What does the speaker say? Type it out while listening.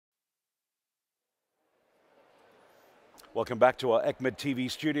Welcome back to our ECCMID TV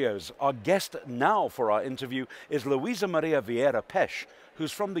studios. Our guest now for our interview is Luisa Vieira Peixe,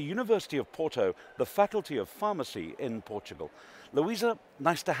 who's from the University of Porto, the Faculty of Pharmacy in Portugal. Luisa,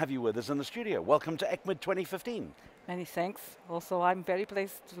 nice to have you with us in the studio. Welcome to ECCMID 2015. Many thanks. Also, I'm very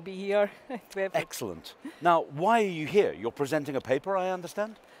pleased to be here. Excellent. Now, why are you here? You're presenting a paper, I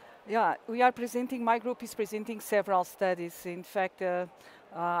understand? Yeah, we are presenting, my group is presenting several studies. In fact,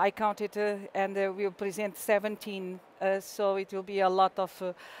 I counted and we'll present 17, so it will be a lot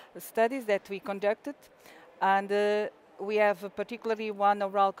of studies that we conducted. And we have particularly one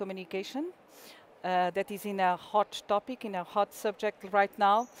oral communication that is in a hot topic, in a hot subject right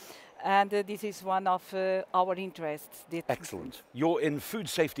now. And this is one of our interests. Excellent. You're in food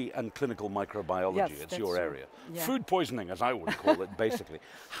safety and clinical microbiology. Yes, it's your area. Yeah. Food poisoning, as I would call it, basically.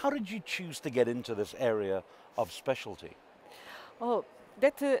 How did you choose to get into this area of specialty? Oh,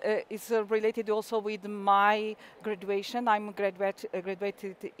 that is related also with my graduation. I'm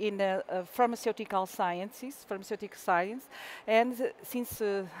graduated in pharmaceutical science, and since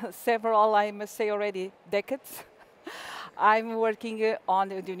several, I must say already, decades, I'm working on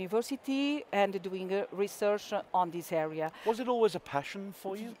the university and doing research on this area. Was it always a passion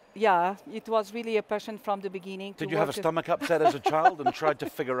for you? Yeah, it was really a passion from the beginning. Did you have a stomach upset as a child and tried to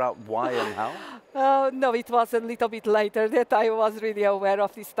figure out why and how? No, it was a little bit later that I was really aware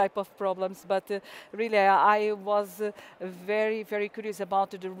of this type of problems. But really, I was very, very curious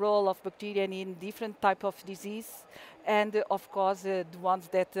about the role of bacteria in different type of disease. And of course, the ones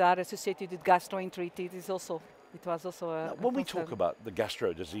that are associated with gastroenteritis is also. It was also a when we talk about the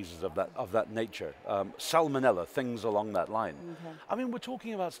gastro diseases of that nature, salmonella, things along that line, I mean, we're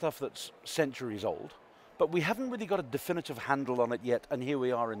talking about stuff that's centuries old, but we haven't really got a definitive handle on it yet, and here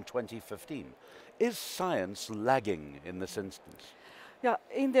we are in 2015. Is science lagging in this instance? Yeah,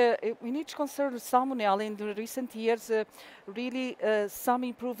 in each concern salmonella in the recent years, really some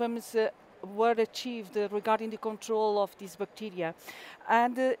improvements were achieved regarding the control of these bacteria.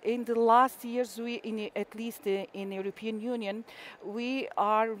 And in the last years, at least in the European Union, we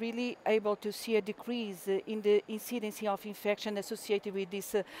are really able to see a decrease in the incidency of infection associated with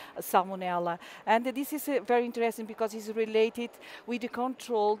this salmonella. And this is very interesting because it's related with the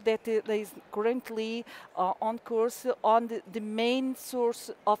control that is currently on course on the main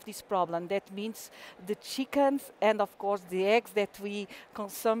source of this problem. That means the chickens and, of course, the eggs that we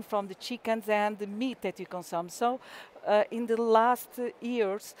consume from the chickens and the meat that we consume. So in the last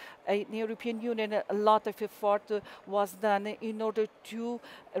years, in the European Union, a lot of effort was done in order to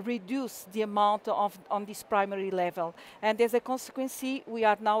reduce the amount on this primary level. And as a consequence, we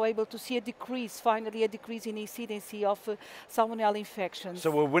are now able to see a decrease, finally a decrease in incidency of salmonella infections.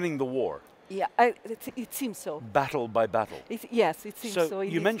 So we're winning the war? Yeah, it seems so. Battle by battle? Yes, it seems so. So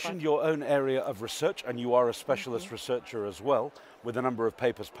you mentioned your own area of research, and you are a specialist researcher as well, with a number of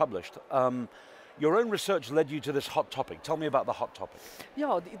papers published. Your own research led you to this hot topic. Tell me about the hot topic.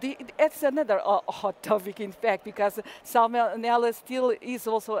 Yeah, it's another hot topic, in fact, because salmonella still is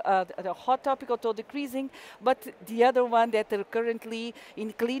also a hot topic, although decreasing. But the other one that currently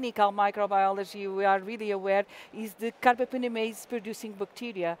in clinical microbiology we are really aware is the carbapenemase-producing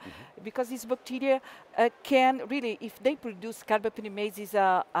bacteria, because these bacteria can really, if they produce carbapenemase, is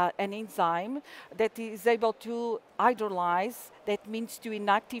an enzyme that is able to hydrolyze. That means to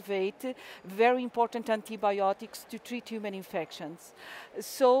inactivate very important antibiotics to treat human infections.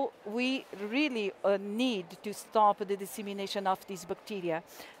 So we really need to stop the dissemination of these bacteria.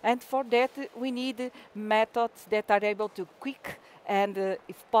 And for that, we need methods that are able to quick and,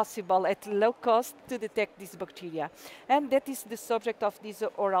 if possible, at low cost to detect these bacteria. And that is the subject of this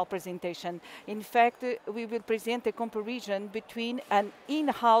oral presentation. In fact, we will present a comparison between an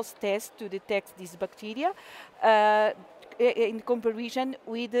in-house test to detect these bacteria in comparison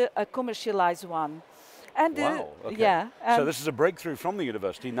with a commercialized one. And wow, okay. Yeah. So this is a breakthrough from the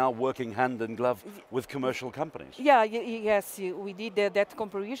university, now working hand in glove with commercial companies. Yeah, yes, we did that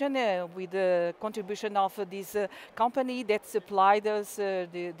comparison with the contribution of this company that supplied us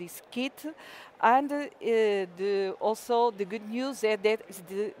this kit. And also the good news is that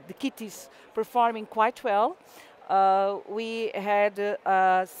the kit is performing quite well. We had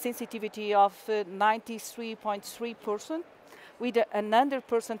a sensitivity of 93.3% with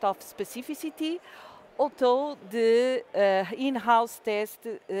 100% of specificity, although the in-house test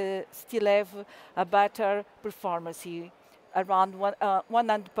still have a better performance, around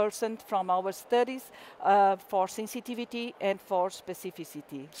 100% from our studies for sensitivity and for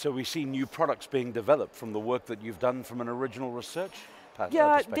specificity. So we see new products being developed from the work that you've done from an original research?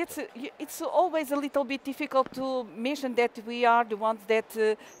 Yeah, perspective? it's always a little bit difficult to mention that we are the ones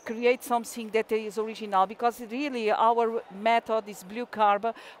that create something that is original, because really our method, this blue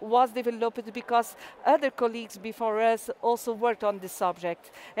carb, was developed because other colleagues before us also worked on the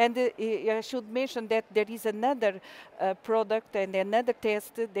subject. And I should mention that there is another product and another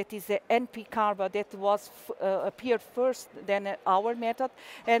test that is the NP carb that was appeared first than our method,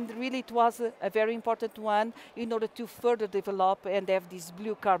 and really it was a very important one in order to further develop and have this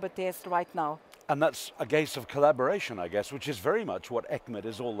blue carb test right now. And that's a case of collaboration, I guess, which is very much what ECCMID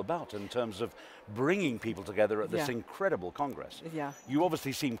is all about in terms of bringing people together at this incredible Congress. Yeah. You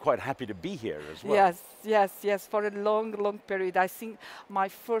obviously seem quite happy to be here as well. Yes, for a long period. I think my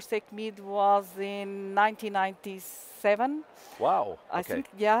first ECCMID was in 1997. Wow. I think,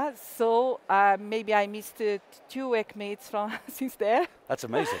 yeah, so maybe I missed 2 ECCMIDs from since there. That's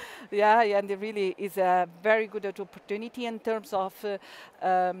amazing. Yeah, and it really is a very good opportunity in terms of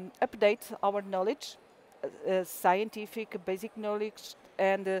update our knowledge, scientific, basic knowledge,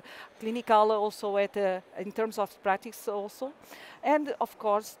 and clinical also in terms of practice also. And of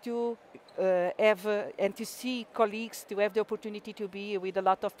course to have and to see colleagues, to have the opportunity to be with a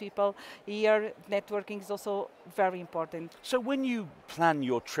lot of people here. Networking is also very important. So when you plan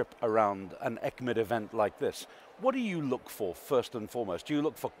your trip around an ECCMID event like this, what do you look for first and foremost? Do you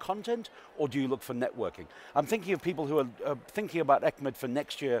look for content or do you look for networking? I'm thinking of people who are thinking about ECCMID for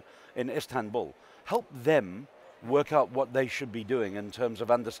next year in Istanbul. Help them work out what they should be doing in terms of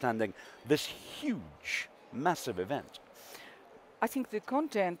understanding this huge, massive event. I think the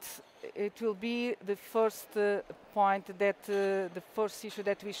content, it will be the first point that, the first issue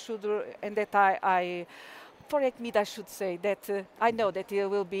that we should, and that for ECCMID, I should say that I know that it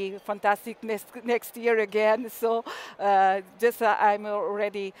will be fantastic next year again. So I'm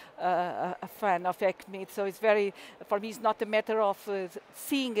already a fan of ECCMID. So it's for me, it's not a matter of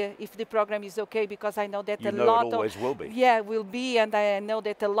seeing if the program is okay, because I know that it always will be. Yeah, will be, and I know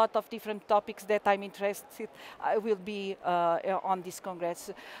that a lot of different topics that I'm interested will be on this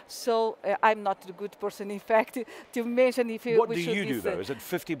Congress. So I'm not the good person, in fact, to mention if what do you do though? Is it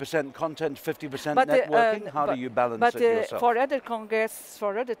 50% content, 50% networking? How do you balance it yourself? For other congress,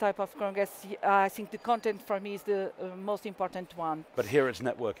 for other type of congress, I think the content for me is the most important one. But here it's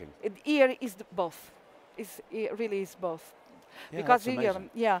networking. Here is both. It really is both. Yeah, because that's amazing.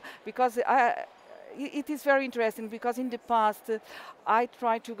 Because it is very interesting, because in the past I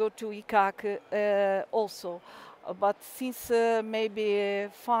tried to go to ECAC also. But since maybe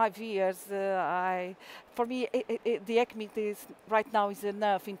 5 years, for me, the ECCMID right now is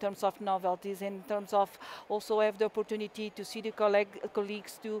enough in terms of novelties, in terms of also have the opportunity to see the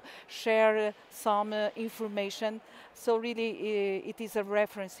colleagues, to share some information. So really, it is a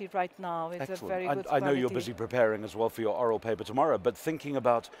reference right now. It's excellent. A very good I know you're busy preparing as well for your oral paper tomorrow, but thinking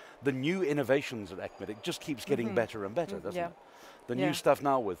about the new innovations at ECCMID, it just keeps getting better and better, doesn't it? The new stuff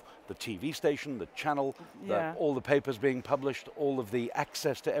now with the TV station, the channel, all the papers being published, all of the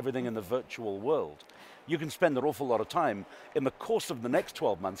access to everything in the virtual world. You can spend an awful lot of time in the course of the next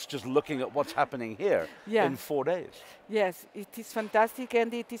 12 months just looking at what's happening here in 4 days. Yes, it is fantastic,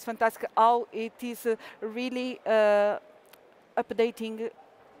 and it is fantastic how it is really updating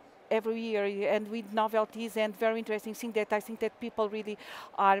every year, and with novelties and very interesting thing that I think that people really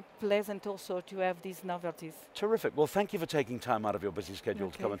are pleasant also to have these novelties. Terrific. Well, thank you for taking time out of your busy schedule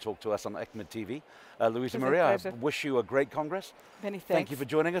to come and talk to us on ECCMID TV. Luisa Maria, I wish you a great Congress. Many thanks. Thank you for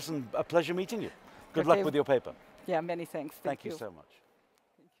joining us, and a pleasure meeting you. Good luck with your paper. Yeah, many thanks. Thank you so much.